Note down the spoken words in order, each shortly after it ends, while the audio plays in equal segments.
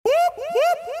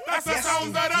That's the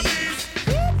sound of the beast.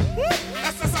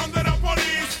 That's the sound of the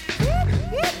police.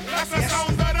 That's the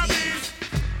sound of the beast.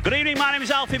 Good evening, my name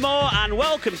is Alfie Moore, and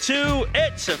welcome to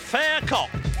It's a Fair Cop.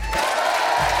 The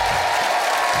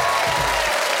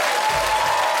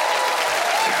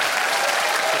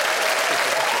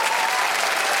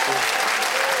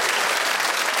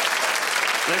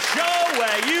show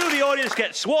where you, the audience,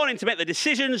 get sworn in to make the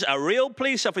decisions a real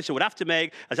police officer would have to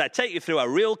make as I take you through a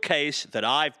real case that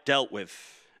I've dealt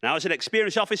with. Now, as an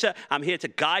experienced officer, I'm here to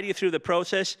guide you through the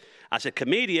process. As a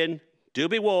comedian, do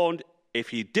be warned,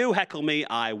 if you do heckle me,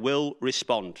 I will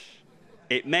respond.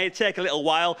 It may take a little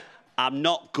while. I'm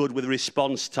not good with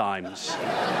response times.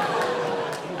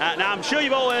 Now, I'm sure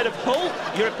you've all heard of Hull,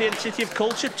 European City of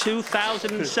Culture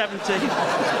 2017.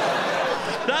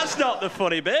 That's not the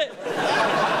funny bit.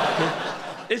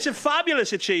 It's a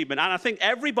fabulous achievement, and I think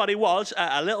everybody was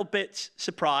a little bit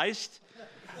surprised.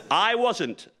 I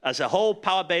wasn't, as the whole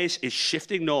power base is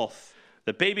shifting north.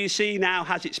 The BBC now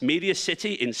has its media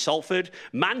city in Salford.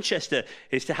 Manchester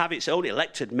is to have its own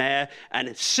elected mayor,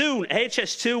 and soon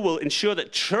HS2 will ensure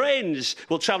that trains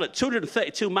will travel at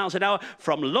 232 miles an hour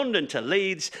from London to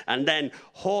Leeds, and then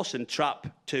horse and trap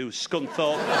to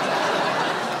Scunthorpe.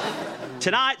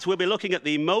 Tonight, we'll be looking at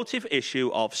the motive issue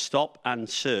of stop and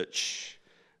search.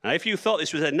 Now, if you thought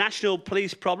this was a national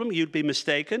police problem, you'd be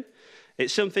mistaken.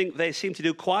 It's something they seem to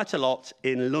do quite a lot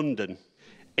in London.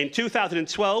 In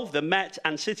 2012, the Met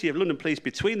and City of London Police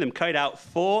between them carried out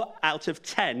 4 out of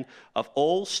 10 of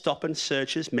all stop and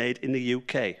searches made in the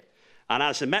UK. And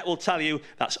as the Met will tell you,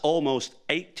 that's almost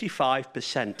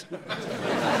 85%.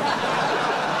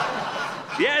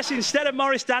 Yes, instead of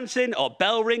Morris dancing or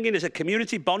bell ringing as a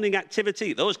community bonding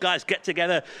activity, those guys get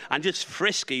together and just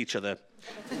frisk each other.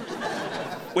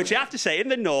 Which I have to say, in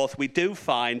the north, we do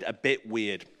find a bit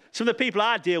weird. Some of the people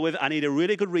I deal with, I need a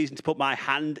really good reason to put my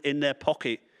hand in their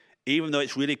pocket, even though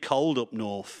it's really cold up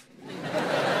north.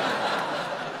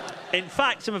 In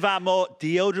fact, some of our more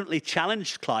deodorantly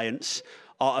challenged clients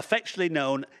are affectionately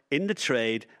known in the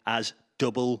trade as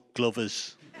double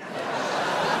glovers.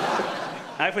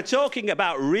 Now, if we're talking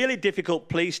about really difficult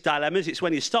police dilemmas, it's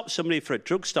when you stop somebody for a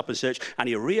drug stop and search and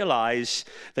you realise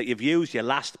that you've used your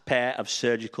last pair of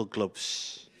surgical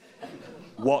gloves.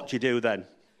 What do you do then?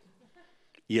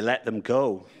 You let them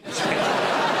go.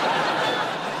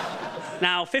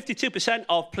 Now, 52%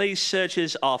 of police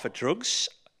searches are for drugs,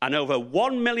 and over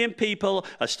 1 million people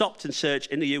are stopped and searched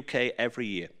in the UK every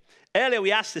year. Earlier,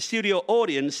 we asked the studio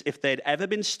audience if they'd ever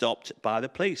been stopped by the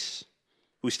police.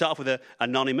 We start off with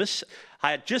Anonymous.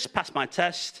 I had just passed my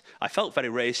test. I felt very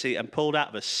racy and pulled out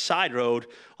of a side road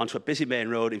onto a busy main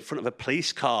road in front of a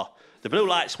police car. The blue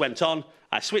lights went on.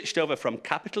 I switched over from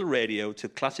Capital Radio to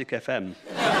Classic FM.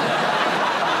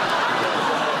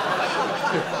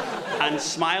 And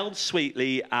smiled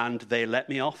sweetly, and they let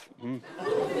me off.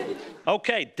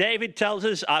 OK, David tells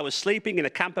us I was sleeping in a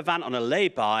camper van on a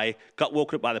lay-by, got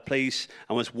woken up by the police,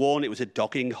 and was warned it was a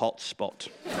dogging hotspot.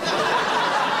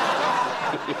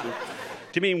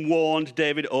 Do you mean warned,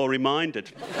 David, or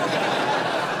reminded?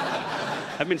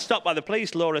 I've been stopped by the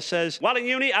police, Laura says. While in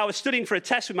uni, I was studying for a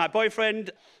test with my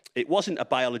boyfriend. It wasn't a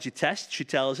biology test, she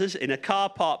tells us. In a car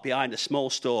parked behind a small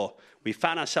store, we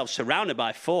found ourselves surrounded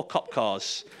by 4 cop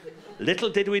cars. Little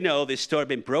did we know this store had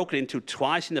been broken into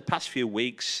twice in the past few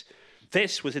weeks.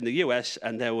 This was in the US,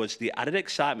 and there was the added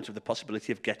excitement of the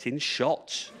possibility of getting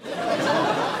shot.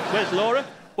 Where's Laura?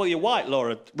 Well, you're white,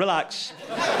 Laura. Relax.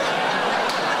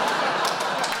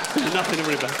 Nothing to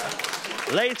worry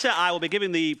about. Later, I will be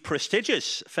giving the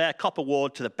prestigious Fair Cop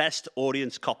Award to the best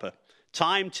audience copper.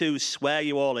 Time to swear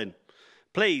you all in.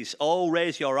 Please, all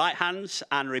raise your right hands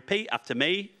and repeat after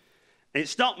me.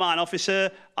 It's not mine,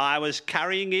 officer. I was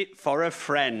carrying it for a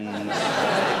friend.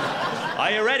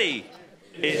 Are you ready?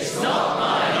 It's not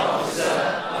mine, officer.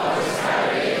 I was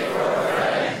carrying it for a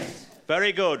friend.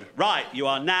 Very good. Right, you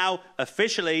are now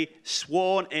officially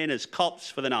sworn in as cops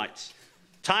for the night.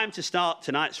 Time to start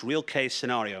tonight's real case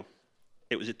scenario.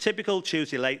 It was a typical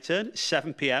Tuesday late turn,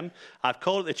 7 p.m. I've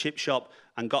called at the chip shop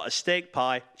and got a steak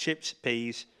pie, chips,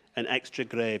 peas, and extra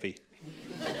gravy.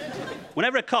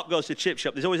 Whenever a cop goes to the chip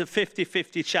shop, there's always a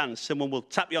 50-50 chance someone will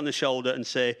tap you on the shoulder and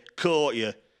say, "Caught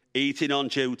you, eating on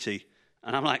duty."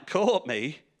 And I'm like, "Caught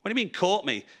me? What do you mean, caught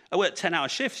me? I work 10-hour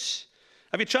shifts.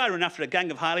 Have you tried running after a gang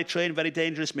of highly trained, very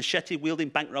dangerous, machete-wielding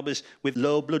bank robbers with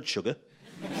low blood sugar?"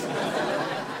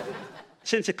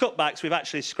 Since the cutbacks, we've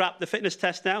actually scrapped the fitness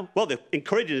test now. Well, they're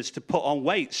encouraging us to put on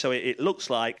weight, so it looks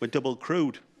like we're double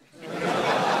crude.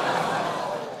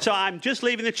 So I'm just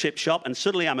leaving the chip shop, and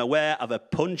suddenly I'm aware of a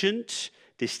pungent,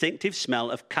 distinctive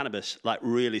smell of cannabis, like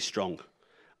really strong.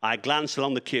 I glance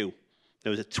along the queue.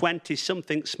 There was a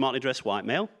 20-something smartly dressed white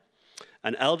male,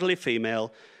 an elderly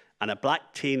female, and a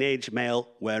black teenage male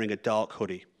wearing a dark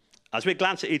hoodie. As we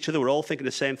glanced at each other, we're all thinking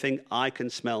the same thing: I can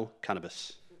smell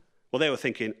cannabis. Well, they were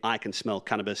thinking, I can smell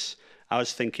cannabis. I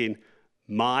was thinking,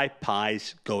 my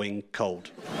pie's going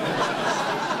cold.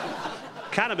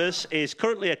 Cannabis is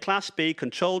currently a Class B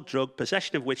controlled drug,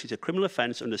 possession of which is a criminal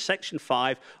offence under Section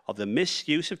 5 of the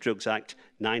Misuse of Drugs Act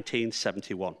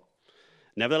 1971.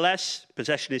 Nevertheless,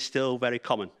 possession is still very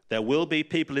common. There will be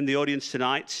people in the audience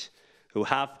tonight who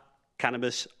have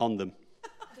cannabis on them.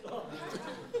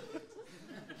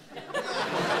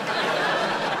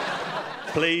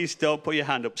 Please don't put your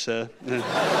hand up, sir. I'm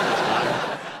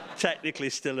technically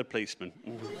still a policeman.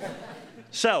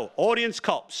 So, audience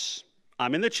cops,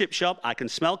 I'm in the chip shop, I can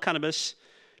smell cannabis.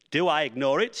 Do I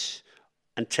ignore it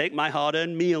and take my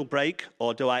hard-earned meal break,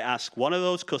 or do I ask one of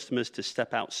those customers to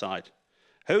step outside?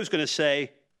 Who's going to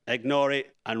say, ignore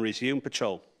it and resume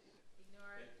patrol?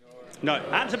 Ignore it. No,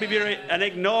 hands up if you're an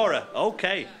ignorer.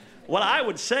 OK. Well, I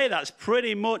would say that's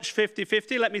pretty much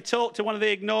 50-50. Let me talk to one of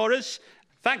the ignorers.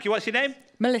 Thank you. What's your name?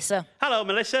 Melissa. Hello,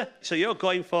 Melissa. So you're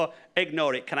going for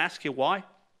ignore it. Can I ask you why?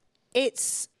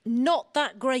 It's not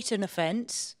that great an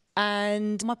offence,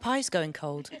 and my pie's going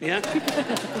cold. Yeah?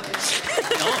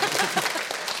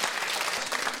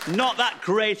 Not that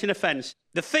great an offence.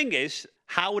 The thing is,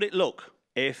 how would it look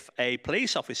if a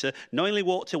police officer knowingly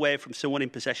walked away from someone in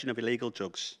possession of illegal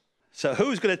drugs? So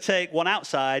who's going to take one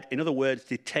outside, in other words,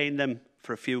 detain them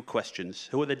for a few questions?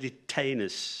 Who are the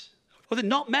detainers? Well, there are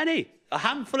not many. A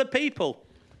handful of people.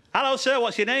 Hello, sir.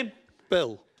 What's your name?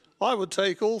 Bill. I would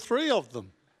take all three of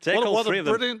them. All three of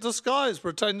them. What a brilliant disguise,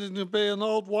 pretending to be an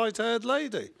old white-haired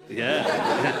lady.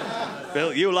 Yeah.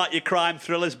 Bill, you like your crime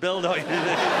thrillers, Bill, don't you?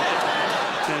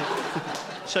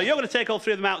 So you're going to take all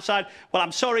three of them outside. Well,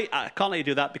 I'm sorry, I can't let you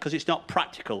do that because it's not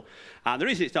practical. And the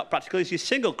reason it's not practical is you're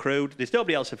single crewed, there's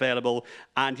nobody else available,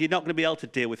 and you're not going to be able to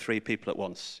deal with three people at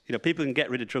once. You know, people can get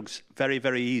rid of drugs very,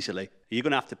 very easily. You're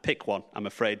going to have to pick one, I'm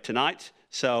afraid, tonight.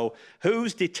 So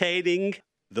who's detaining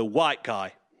the white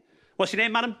guy? What's your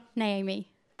name, madam? Naomi.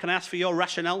 Can I ask for your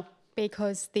rationale?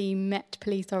 Because the Met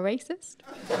Police are racist.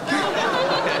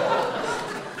 Okay.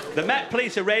 The Met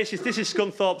Police are racist. This is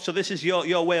Scunthorpe, so this is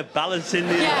your way of balancing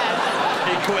the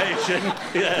equation.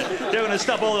 Yeah. They're going to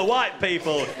stop all the white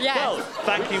people. Yes. Well,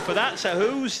 thank you for that. So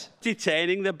who's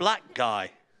detaining the black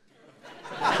guy?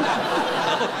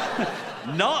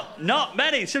 Not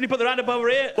many. Somebody put their hand up over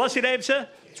here. What's your name, sir?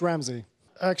 It's Ramsey.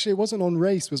 Actually, it wasn't on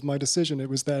race was my decision. It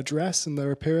was their dress and their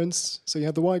appearance. So you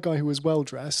had the white guy who was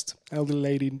well-dressed, elderly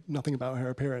lady, nothing about her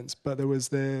appearance. But there was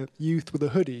the youth with a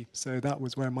hoodie. So that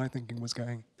was where my thinking was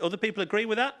going. Other people agree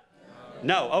with that?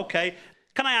 No, OK.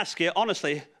 Can I ask you,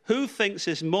 honestly, who thinks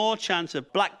there's more chance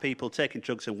of black people taking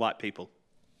drugs than white people?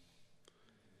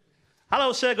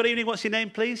 Hello, sir. Good evening. What's your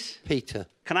name, please? Peter.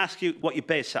 Can I ask you what you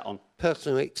base that on?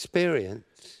 Personal experience.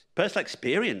 Personal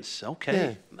experience, OK.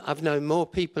 Yeah, I've known more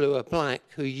people who are black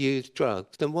who use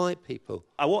drugs than white people.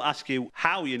 I won't ask you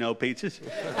how you know, Peter.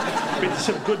 Been to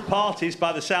some good parties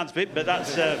by the sounds of it, but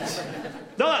that's...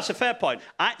 No, that's a fair point.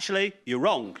 Actually, you're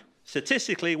wrong.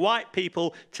 Statistically, white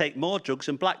people take more drugs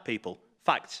than black people.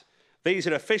 Fact. These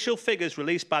are official figures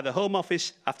released by the Home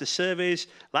Office after surveys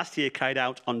last year carried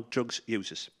out on drugs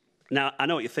users. Now, I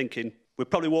know what you're thinking. We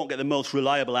probably won't get the most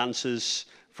reliable answers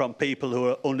from people who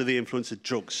are under the influence of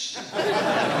drugs.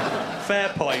 Fair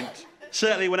point.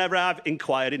 Certainly, whenever I've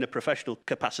inquired in a professional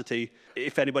capacity,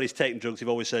 if anybody's taking drugs, they've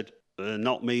always said,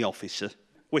 not me, officer.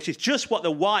 Which is just what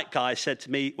the white guy said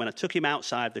to me when I took him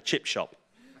outside the chip shop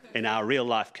in our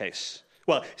real-life case.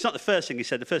 Well, it's not the first thing he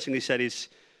said. The first thing he said is,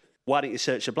 why didn't you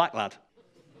search a black lad?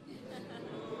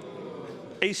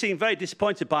 He seemed very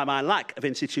disappointed by my lack of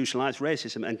institutionalised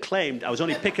racism and claimed I was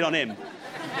only picking on him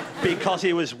because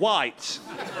he was white.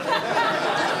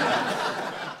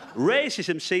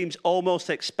 Racism seems almost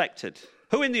expected.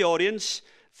 Who in the audience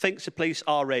thinks the police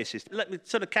are racist? Let me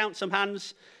sort of count some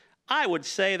hands. I would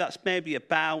say that's maybe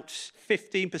about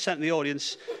 15% of the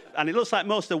audience. And it looks like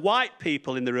most of the white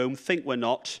people in the room think we're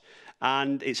not.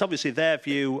 And it's obviously their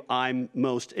view I'm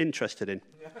most interested in.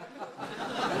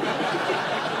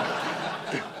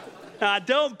 Now, I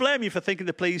don't blame you for thinking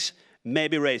the police may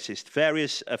be racist.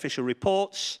 Various official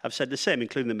reports have said the same,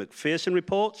 including the Macpherson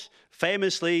report,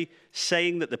 famously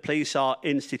saying that the police are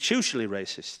institutionally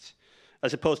racist,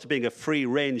 as opposed to being a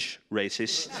free-range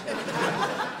racist,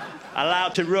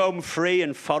 allowed to roam free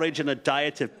and forage on a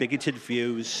diet of bigoted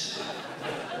views.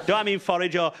 Do I mean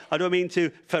forage, or do I mean to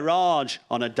forage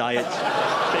on a diet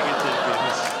of bigoted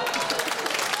views?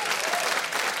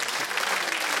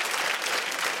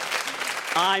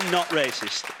 I'm not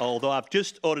racist, although I've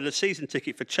just ordered a season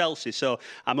ticket for Chelsea, so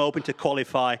I'm hoping to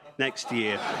qualify next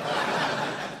year.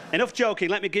 Enough joking,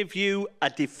 let me give you a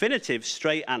definitive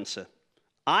straight answer.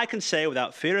 I can say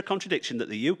without fear of contradiction that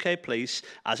the UK police,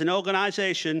 as an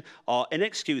organisation, are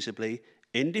inexcusably,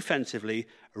 indefensively,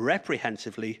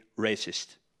 reprehensively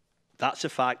racist. That's a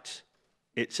fact.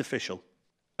 It's official.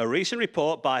 A recent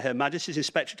report by Her Majesty's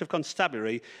Inspectorate of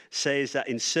Constabulary says that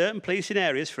in certain policing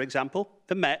areas, for example,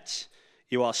 the Met,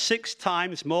 you are 6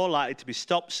 times more likely to be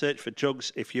stopped searched for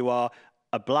drugs if you are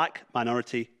a black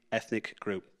minority ethnic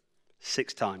group.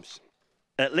 6 times.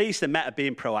 At least the Met are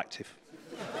being proactive.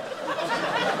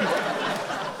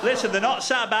 Listen, they're not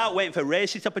sat about waiting for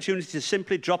racist opportunities to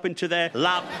simply drop into their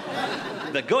lap.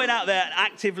 They're going out there and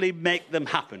actively make them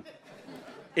happen.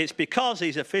 It's because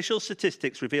these official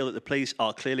statistics reveal that the police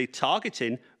are clearly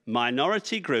targeting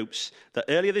minority groups that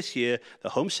earlier this year, the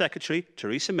Home Secretary,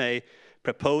 Theresa May,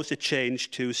 proposed a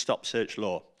change to stop search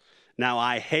law. Now,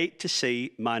 I hate to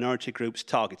see minority groups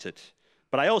targeted,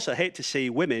 but I also hate to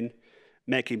see women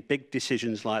making big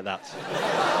decisions like that.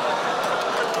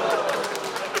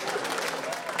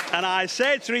 And I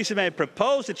said Theresa May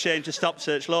proposed a change to stop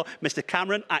search law. Mr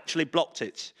Cameron actually blocked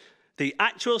it. The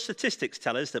actual statistics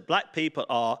tell us that black people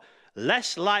are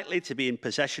less likely to be in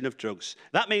possession of drugs.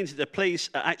 That means that the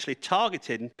police are actually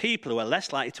targeting people who are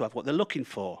less likely to have what they're looking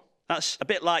for. That's a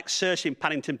bit like searching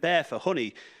Paddington Bear for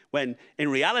honey, when in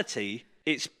reality,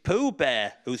 it's Pooh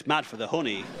Bear who's mad for the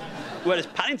honey, whereas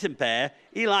Paddington Bear,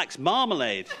 he likes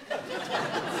marmalade.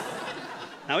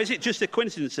 Now, is it just a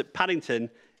coincidence that Paddington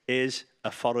is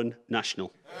a foreign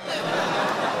national?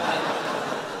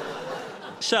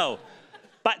 So,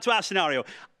 back to our scenario.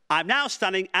 I'm now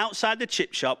standing outside the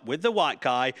chip shop with the white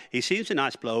guy. He seems a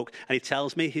nice bloke, and he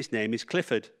tells me his name is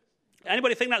Clifford.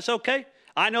 Anybody think that's okay?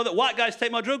 I know that white guys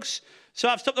take more drugs, so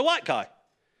I've stopped the white guy.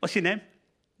 What's your name?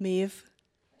 Maeve.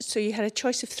 So you had a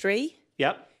choice of 3?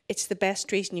 Yep. It's the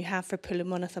best reason you have for pulling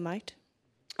one of them out.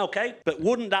 OK, but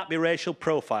wouldn't that be racial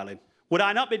profiling? Would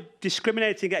I not be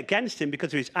discriminating against him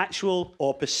because of his actual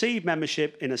or perceived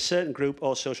membership in a certain group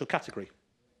or social category?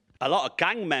 A lot of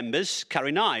gang members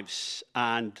carry knives,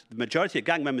 and the majority of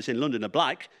gang members in London are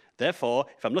black. Therefore,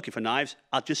 if I'm looking for knives,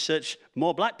 I'll just search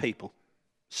more black people.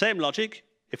 Same logic.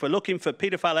 If we're looking for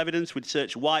paedophile evidence, we'd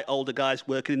search white older guys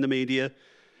working in the media.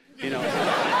 You know.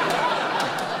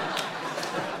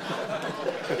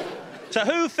 So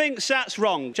who thinks that's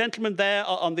wrong? Gentleman there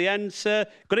on the end, sir.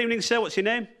 Good evening, sir. What's your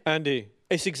name? Andy.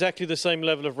 It's exactly the same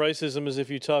level of racism as if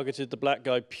you targeted the black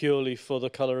guy purely for the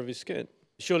colour of his skin.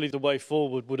 Surely the way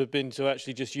forward would have been to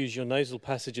actually just use your nasal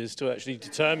passages to actually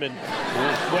determine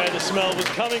where the smell was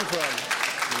coming from.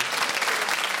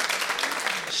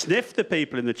 Sniff the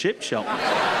people in the chip shop.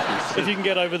 If you can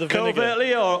get over the vinegar.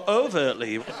 Covertly or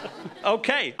overtly.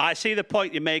 OK, I see the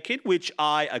point you're making, which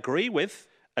I agree with.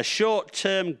 A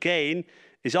short-term gain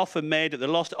is often made at the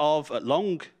loss of a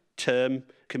long-term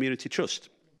community trust.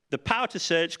 The power to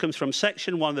search comes from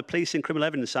Section 1 of the Police and Criminal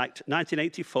Evidence Act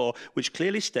 1984, which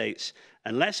clearly states,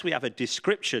 unless we have a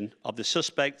description of the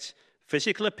suspect's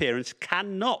physical appearance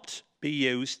cannot be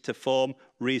used to form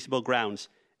reasonable grounds.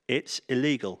 It's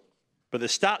illegal. But the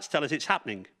stats tell us it's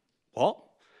happening. What?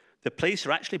 The police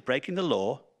are actually breaking the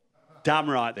law? Damn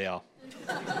right they are.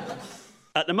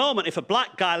 At the moment, if a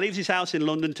black guy leaves his house in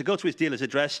London to go to his dealer's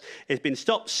address, he's been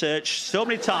stopped, searched so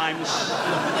many times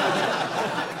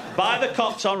by the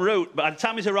cops en route. By the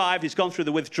time he's arrived, he's gone through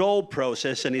the withdrawal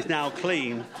process and he's now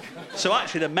clean. So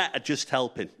actually, the Met are just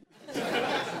helping.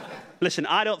 Listen,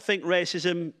 I don't think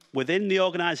racism within the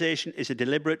organisation is a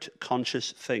deliberate,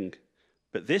 conscious thing.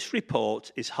 But this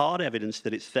report is hard evidence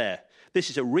that it's there. This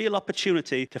is a real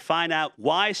opportunity to find out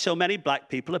why so many black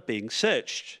people are being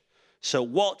searched. So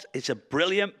what is a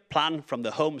brilliant plan from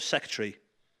the Home Secretary?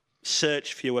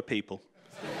 Search fewer people.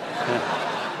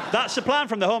 That's the plan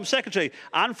from the Home Secretary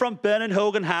and from Bernard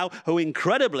Hogan Howe, who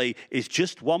incredibly is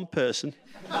just one person.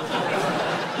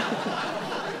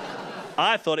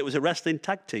 I thought it was a wrestling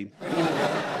tag team.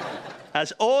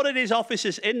 Has ordered his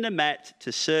officers in the Met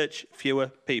to search fewer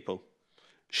people.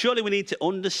 Surely we need to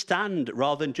understand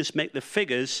rather than just make the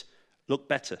figures look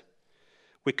better.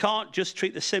 We can't just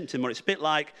treat the symptom, or it's a bit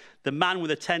like the man with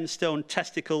the 10-stone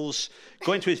testicles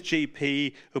going to his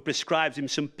GP who prescribes him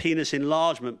some penis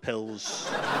enlargement pills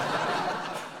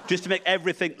just to make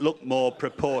everything look more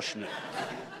proportionate.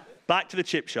 Back to the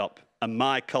chip shop and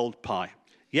my cold pie.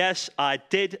 Yes, I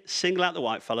did single out the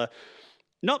white fella,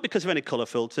 not because of any colour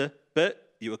filter,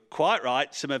 but you were quite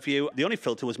right, some of you, the only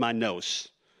filter was my nose.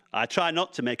 I try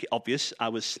not to make it obvious. I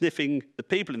was sniffing the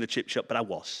people in the chip shop, but I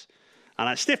was. And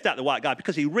I sniffed out the white guy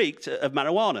because he reeked of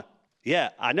marijuana. Yeah,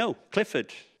 I know,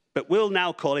 Clifford. but we'll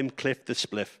now call him Cliff the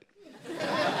Spliff.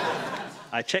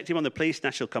 I checked him on the police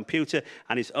national computer,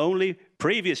 and his only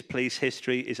previous police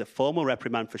history is a formal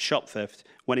reprimand for shop theft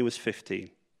when he was 15.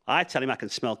 I tell him I can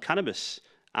smell cannabis,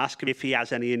 ask him if he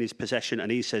has any in his possession, and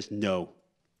he says no.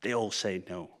 They all say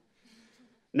no.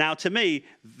 Now, to me,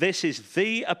 this is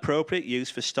the appropriate use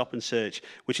for stop and search,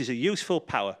 which is a useful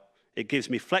power. It gives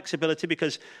me flexibility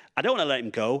because I don't want to let him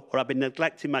go, or I've been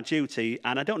neglecting my duty,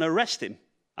 and I don't want to arrest him.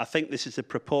 I think this is a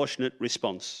proportionate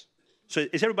response. So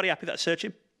is everybody happy that I search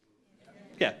him?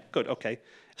 Yeah, good, okay.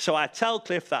 So I tell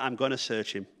Cliff that I'm going to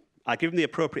search him. I give him the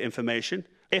appropriate information.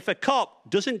 If a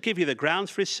cop doesn't give you the grounds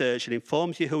for his search and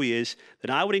informs you who he is, then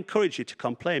I would encourage you to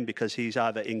complain because he's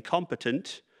either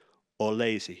incompetent or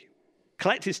lazy.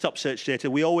 Collecting stop search data,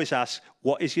 we always ask,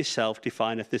 what is your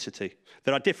self-defined ethnicity?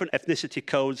 There are different ethnicity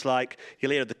codes, like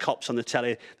you'll hear the cops on the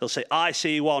telly. They'll say,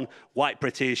 IC1, white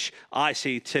British,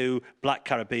 IC2, black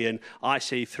Caribbean,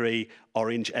 IC3,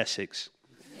 orange Essex.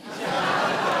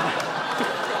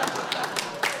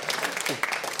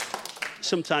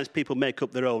 Sometimes people make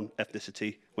up their own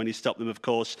ethnicity when you stop them, of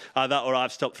course. Either that or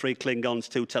I've stopped 3 Klingons,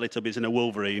 2 Teletubbies and a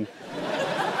Wolverine.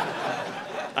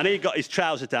 And he got his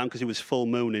trousers down because he was full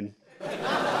mooning.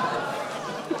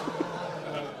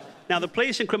 Now, the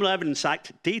Police and Criminal Evidence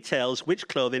Act details which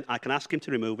clothing I can ask him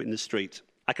to remove in the street.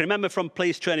 I can remember from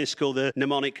police training school the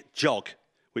mnemonic JOG,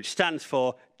 which stands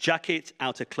for jacket,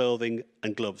 outer clothing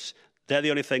and gloves. They're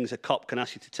the only things a cop can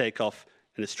ask you to take off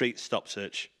in a street stop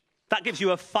search. That gives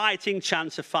you a fighting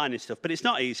chance of finding stuff, but it's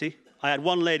not easy. I had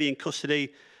one lady in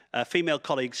custody. A female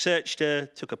colleague searched her,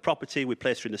 took her property, we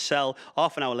placed her in a cell.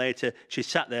 Half an hour later, she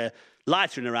sat there,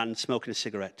 lighter in her hand, smoking a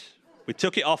cigarette. We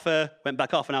took it off her, went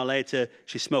back half an hour later,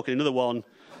 she's smoking another one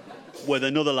with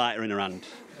another lighter in her hand.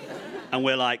 And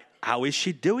we're like, how is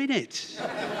she doing it?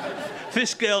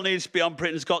 This girl needs to be on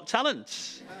Britain's Got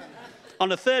Talent. On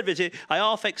the third visit, I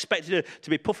half expected her to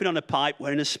be puffing on a pipe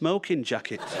wearing a smoking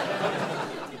jacket.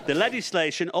 The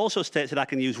legislation also states that I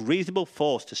can use reasonable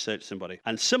force to search somebody,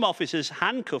 and some officers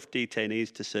handcuff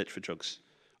detainees to search for drugs.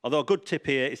 Although a good tip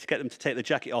here is to get them to take the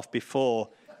jacket off before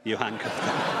you handcuff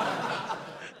them.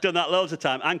 Done that loads of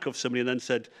times, handcuffed somebody and then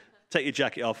said, take your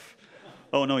jacket off.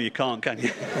 Oh, no, you can't, can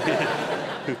you?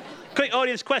 Quick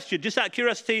audience question, just out of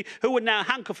curiosity, who would now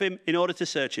handcuff him in order to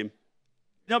search him?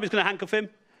 Nobody's going to handcuff him?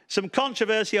 Some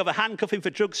controversy over handcuffing for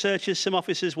drug searches. Some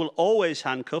officers will always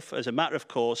handcuff as a matter of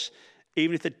course,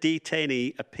 even if the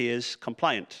detainee appears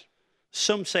compliant.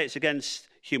 Some say it's against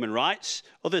human rights.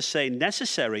 Others say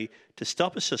necessary to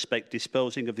stop a suspect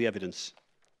disposing of the evidence.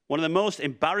 One of the most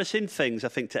embarrassing things I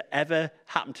think to ever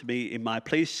happen to me in my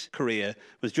police career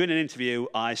was during an interview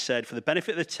I said, for the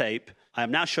benefit of the tape, I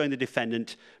am now showing the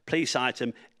defendant police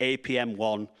item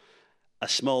APM1, a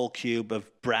small cube of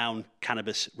brown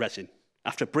cannabis resin.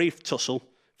 After a brief tussle,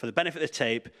 for the benefit of the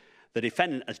tape, the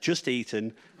defendant has just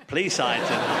eaten police item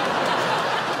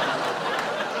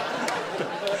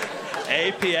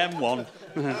APM1.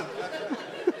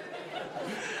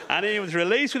 And he was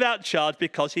released without charge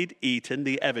because he'd eaten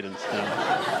the evidence.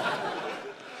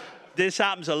 This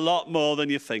happens a lot more than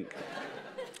you think.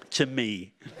 To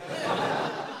me.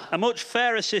 A much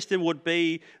fairer system would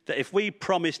be that if we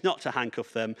promise not to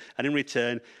handcuff them, and in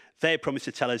return, they promise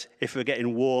to tell us if we're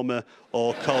getting warmer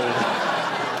or colder.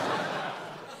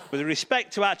 With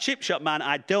respect to our chip shop man,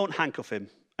 I don't handcuff him.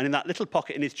 And in that little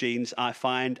pocket in his jeans, I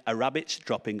find a rabbit's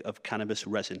dropping of cannabis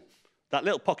resin. That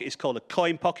little pocket is called a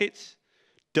coin pocket.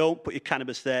 Don't put your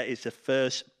cannabis there. It's the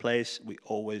first place we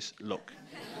always look.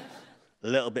 A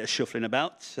little bit of shuffling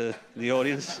about the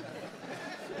audience.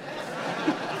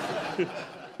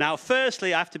 Now,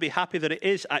 firstly, I have to be happy that it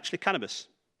is actually cannabis.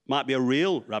 Might be a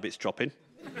real rabbit's dropping.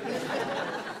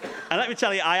 And let me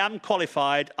tell you, I am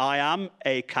qualified. I am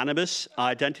a cannabis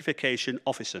identification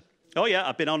officer. Oh, yeah,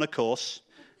 I've been on a course.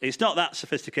 It's not that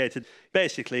sophisticated.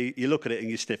 Basically, you look at it and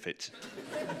you sniff it.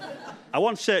 I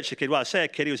once searched a kid. Well, I say a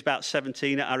kid, he was about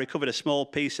 17. I recovered a small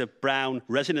piece of brown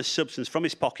resinous substance from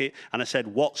his pocket, and I said,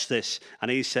 what's this?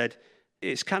 And he said,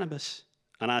 it's cannabis.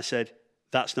 And I said,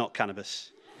 that's not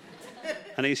cannabis.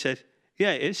 And he said,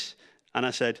 yeah, it is. And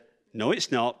I said, no,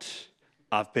 it's not.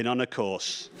 I've been on a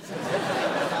course.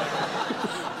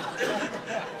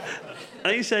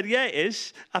 And he said, yeah, it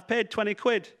is. I paid 20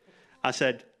 quid. I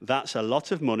said, that's a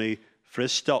lot of money for a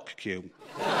stock cube.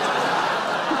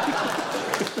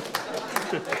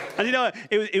 And, you know,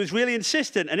 it was really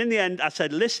insistent. And in the end, I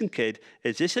said, listen, kid,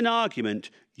 is this an argument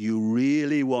you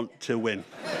really want to win?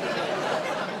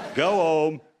 Go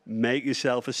home, make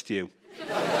yourself a stew.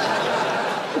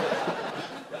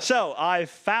 So I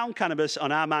found cannabis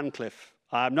on our man Cliff.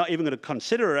 I'm not even going to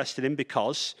consider arresting him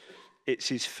because it's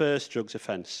his first drugs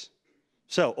offence.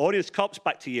 So, audience cops,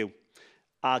 back to you.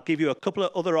 I'll give you a couple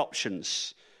of other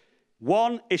options.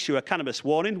 One, issue a cannabis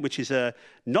warning, which is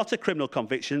not a criminal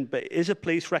conviction, but it is a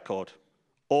police record.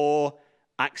 Or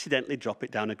accidentally drop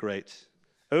it down a grate.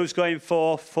 Who's going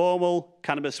for formal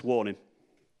cannabis warning?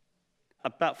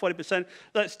 About 40%.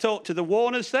 Let's talk to the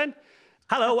warners then.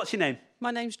 Hello, what's your name?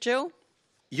 My name's Jill.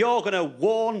 You're going to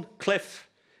warn Cliff,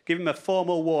 give him a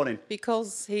formal warning.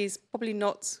 Because he's probably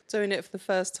not doing it for the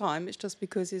first time. It's just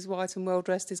because he's white and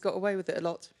well-dressed, he's got away with it a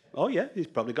lot. Oh, yeah, he's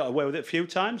probably got away with it a few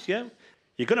times, yeah.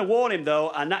 You're going to warn him,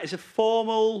 though, and that is a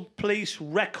formal police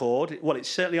record. Well, it's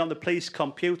certainly on the police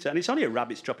computer, and it's only a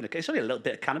rabbit's dropping a case. It's only a little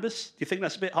bit of cannabis. Do you think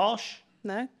that's a bit harsh?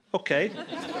 No. OK.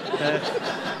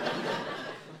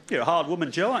 You're a hard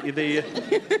woman, Joe, aren't you?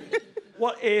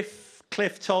 What if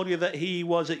Cliff told you that he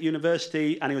was at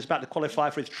university and he was about to qualify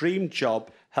for his dream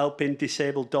job, helping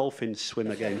disabled dolphins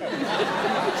swim again?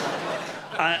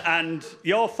 And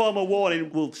your formal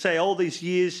warning will say all these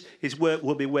years his work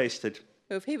will be wasted.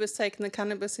 Well, if he was taking the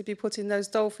cannabis, he'd be putting those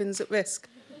dolphins at risk.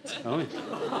 Oh, yeah.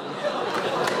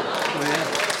 Oh,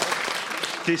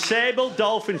 yeah. Disabled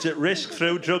dolphins at risk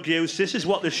through drug use. This is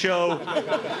what the show...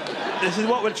 This is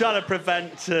what we're trying to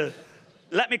prevent.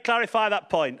 Let me clarify that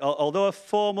point. Although a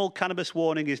formal cannabis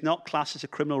warning is not classed as a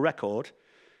criminal record,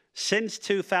 since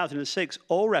 2006,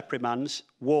 all reprimands,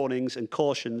 warnings and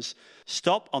cautions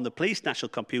stop on the police national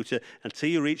computer until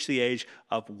you reach the age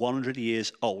of 100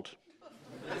 years old.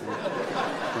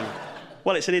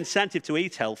 Well, it's an incentive to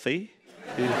eat healthy.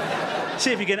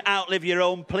 See if you can outlive your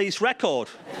own police record.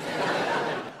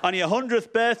 On your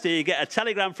 100th birthday, you get a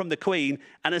telegram from the Queen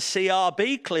and a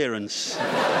CRB clearance.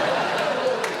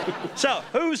 So,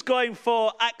 who's going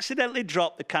for accidentally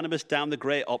drop the cannabis down the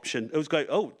grate option? Who's going,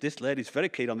 oh, this lady's very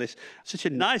keen on this. Such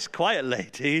a nice, quiet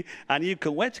lady. And you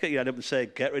can wait to get your hand up and say,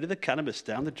 get rid of the cannabis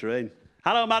down the drain.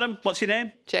 Hello, madam. What's your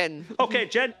name? Jen. OK,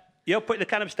 Jen. You're putting the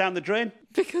cannabis down the drain?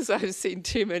 Because I've seen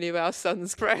too many of our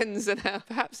son's friends and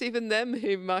perhaps even them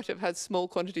who might have had small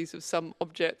quantities of some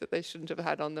object that they shouldn't have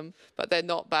had on them. But they're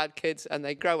not bad kids and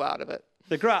they grow out of it.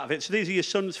 They grow out of it? So these are your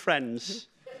son's friends?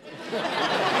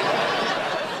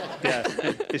 Yeah,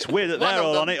 it's weird that they're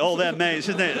all on it, all their mates,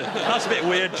 isn't it? That's a bit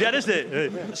weird, Jen, isn't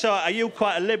it? So are you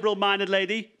quite a liberal-minded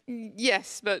lady?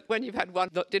 Yes, but when you've had one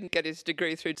that didn't get his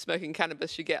degree through smoking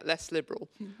cannabis, you get less liberal.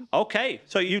 OK,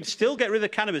 so you'd still get rid of the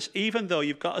cannabis even though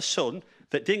you've got a son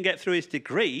that didn't get through his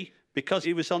degree because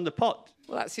he was on the pot?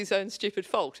 Well, that's his own stupid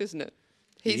fault, isn't it?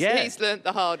 He's learnt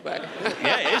the hard way.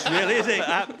 Yeah, it is really, isn't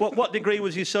it? What degree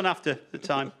was your son after at the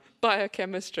time?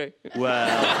 Biochemistry.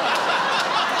 Well...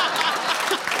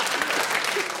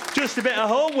 Just a bit of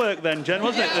homework then, Jen,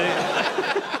 wasn't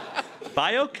it?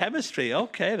 Biochemistry,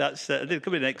 OK, that's could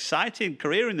be an exciting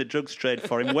career in the drugs trade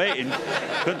for him, waiting.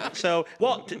 So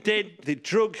what did the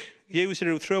drug user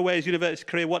who threw away his university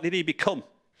career, what did he become?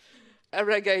 A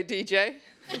reggae DJ.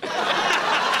 It's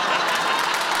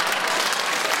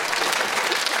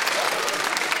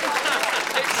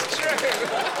true.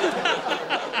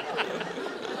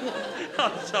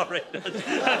 Oh, sorry.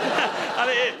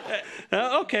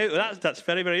 OK, well, that's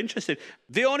very, very interesting.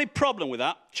 The only problem with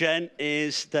that, Jen,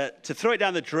 is that to throw it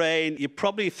down the drain, you're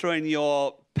probably throwing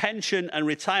your pension and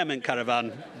retirement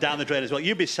caravan down the drain as well.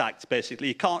 You'd be sacked, basically.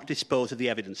 You can't dispose of the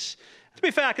evidence. To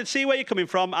be fair, I can see where you're coming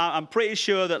from. I'm pretty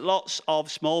sure that lots of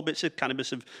small bits of cannabis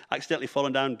have accidentally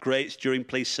fallen down grates during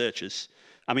police searches.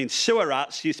 I mean, sewer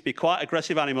rats used to be quite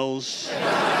aggressive animals.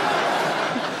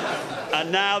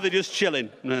 And now they're just chilling.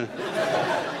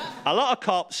 A lot of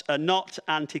cops are not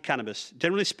anti-cannabis.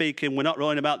 Generally speaking, we're not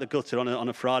rolling about the gutter on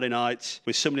a Friday night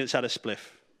with somebody that's had a spliff.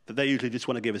 That they usually just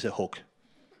want to give us a hook.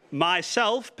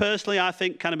 Myself, personally, I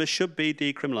think cannabis should be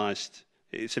decriminalised.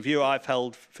 It's a view I've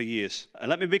held for years. And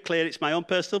let me be clear, it's my own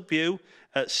personal view.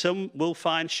 Some will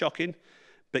find shocking,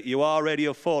 but you are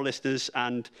Radio 4 listeners,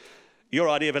 and your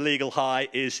idea of a legal high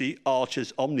is the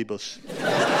Archer's Omnibus.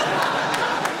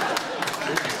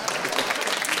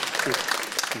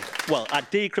 Well, I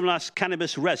decriminalise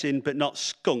cannabis resin, but not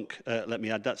skunk, let me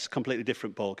add. That's a completely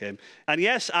different ballgame. And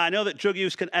yes, I know that drug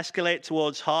use can escalate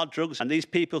towards hard drugs, and these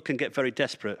people can get very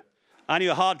desperate. I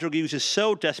knew a hard drug user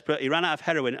so desperate he ran out of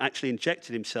heroin and actually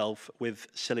injected himself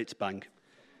with Silitz Bang.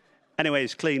 Anyway,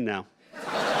 he's clean now.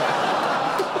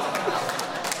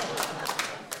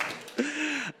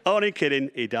 Only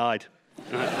kidding, he died.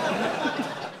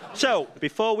 So,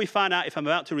 before we find out if I'm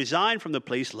about to resign from the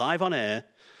police live on air,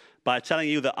 by telling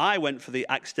you that I went for the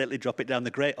accidentally drop it down the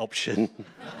grate option.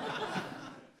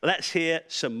 Let's hear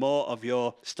some more of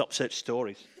your Stop Search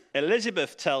stories.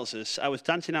 Elizabeth tells us, I was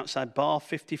dancing outside bar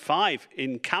 55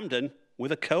 in Camden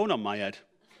with a cone on my head.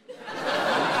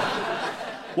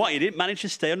 What, you didn't manage to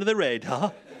stay under the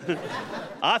radar?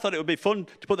 I thought it would be fun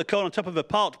to put the cone on top of a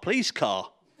parked police car.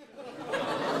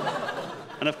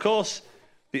 And of course,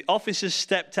 the officers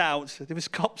stepped out. There was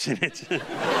cops in it.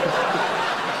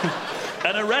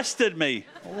 And arrested me.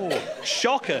 Oh,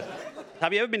 shocker.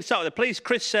 Have you ever been stopped with the police?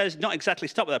 Chris says, not exactly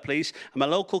stopped with the police. I'm a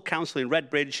local councillor in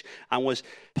Redbridge and was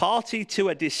party to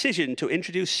a decision to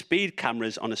introduce speed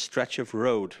cameras on a stretch of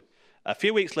road. A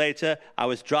few weeks later, I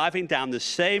was driving down the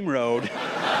same road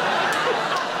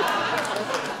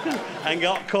and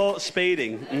got caught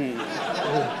speeding.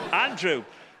 Andrew,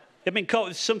 you've been caught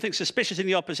with something suspicious in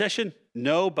your possession?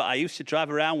 No, but I used to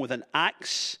drive around with an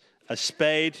axe, a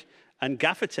spade, and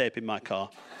gaffer tape in my car.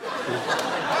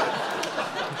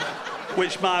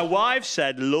 Which my wife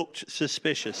said looked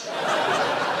suspicious.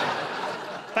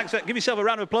 Thanks. Give yourself a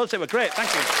round of applause. They were great.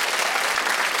 Thank you.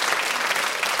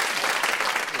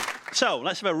 So,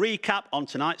 let's have a recap on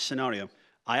tonight's scenario.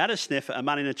 I had a sniff at a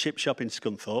man in a chip shop in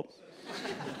Scunthorpe.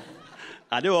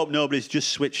 I do hope nobody's just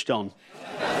switched on.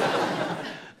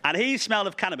 And he smelled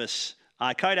of cannabis.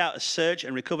 I carried out a search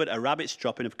and recovered a rabbit's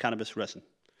dropping of cannabis resin.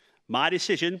 My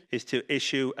decision is to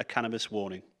issue a cannabis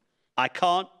warning. I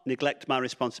can't neglect my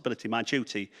responsibility, my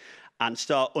duty, and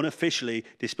start unofficially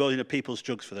disposing of people's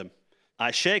drugs for them.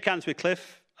 I shake hands with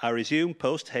Cliff. I resume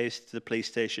post-haste to the police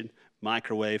station,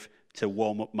 microwave, to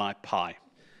warm up my pie.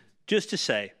 Just to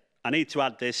say, I need to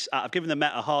add this. I've given the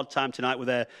Met a hard time tonight with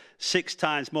their 6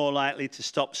 times more likely to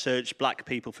stop search black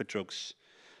people for drugs.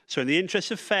 So in the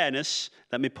interest of fairness,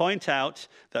 let me point out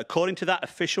that according to that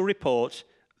official report,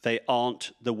 they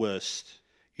aren't the worst.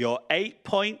 You're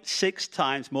 8.6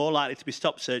 times more likely to be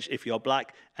stop searched if you're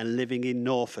black and living in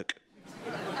Norfolk.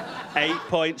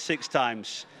 8.6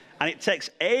 times. And it takes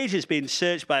ages being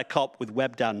searched by a cop with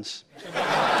webdams.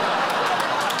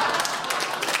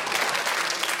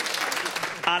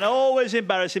 And always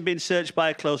embarrassing being searched by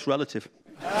a close relative.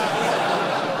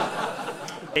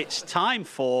 It's time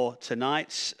for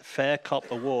tonight's Fair Cop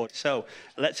Award. So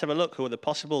let's have a look who are the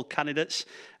possible candidates.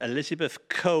 Elizabeth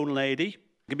Cone Lady.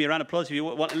 Give me a round of applause if you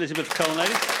want Elizabeth Cone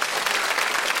Lady.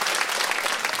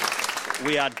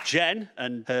 We had Jen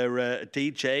and her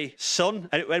DJ son.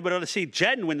 Anybody want to see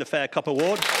Jen win the Fair Cop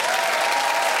Award?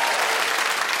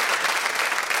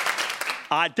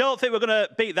 I don't think we're going to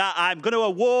beat that. I'm going to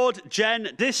award Jen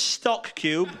this stock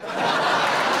cube.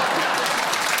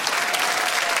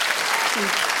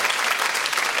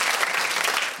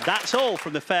 That's all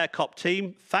from the Fair Cop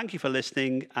team. Thank you for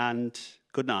listening and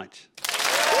good night.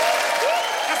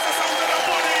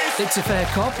 It's a Fair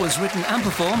Cop was written and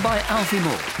performed by Alfie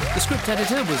Moore. The script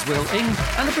editor was Will Ing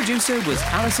and the producer was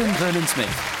Alison Vernon-Smith.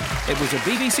 It was a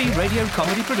BBC radio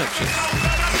comedy production.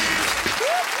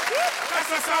 That's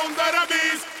the sound of the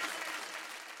beast.